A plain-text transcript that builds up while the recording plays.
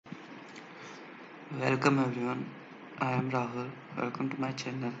Welcome everyone, I am Rahul. Welcome to my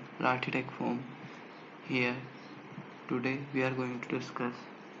channel Rati Tech Form. Here today we are going to discuss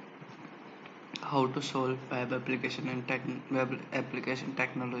how to solve web application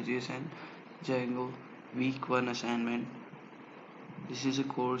technologies and Django week 1 assignment. This is a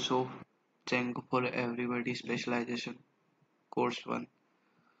course of Django for everybody specialization. Course 1.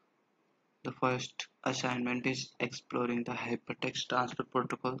 The first assignment is exploring the hypertext transfer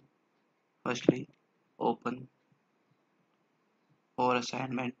protocol. Firstly, open for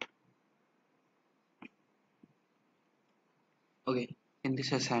assignment. Okay, in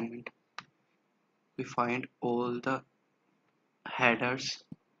this assignment we find all the headers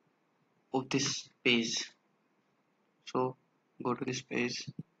of this page. So go to this page,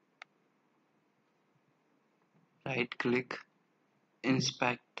 right click,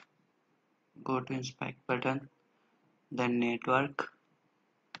 inspect, go to inspect button, then network,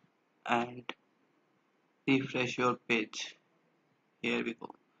 and refresh your page. Here we go.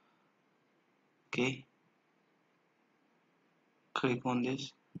 Okay, click on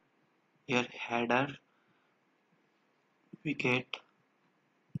this. Here header, we get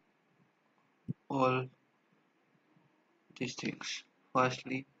all these things.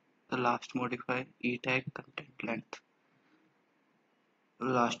 Firstly, the last modify e tag content length.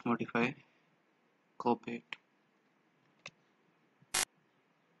 Last modify, copy it.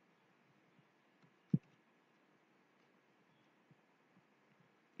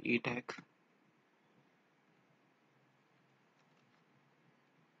 E tag.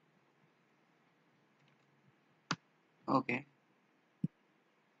 Okay,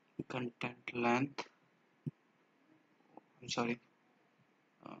 content length. I'm sorry.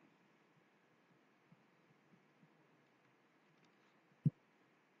 Uh,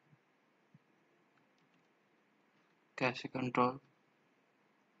 Cache control,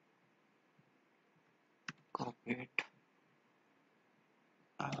 copy it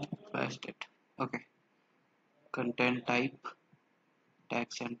and paste it. Okay, content type,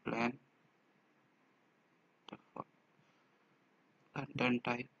 text and plan. Content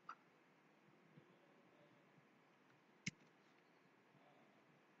type,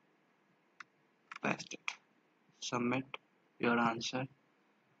 paste it. Submit your answer,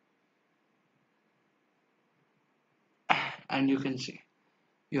 and you can see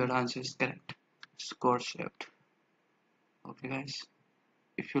your answer is correct. Score saved. Okay, guys.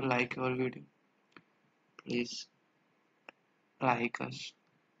 If you like our video, please like us,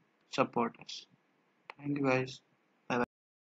 support us. Thank you, guys.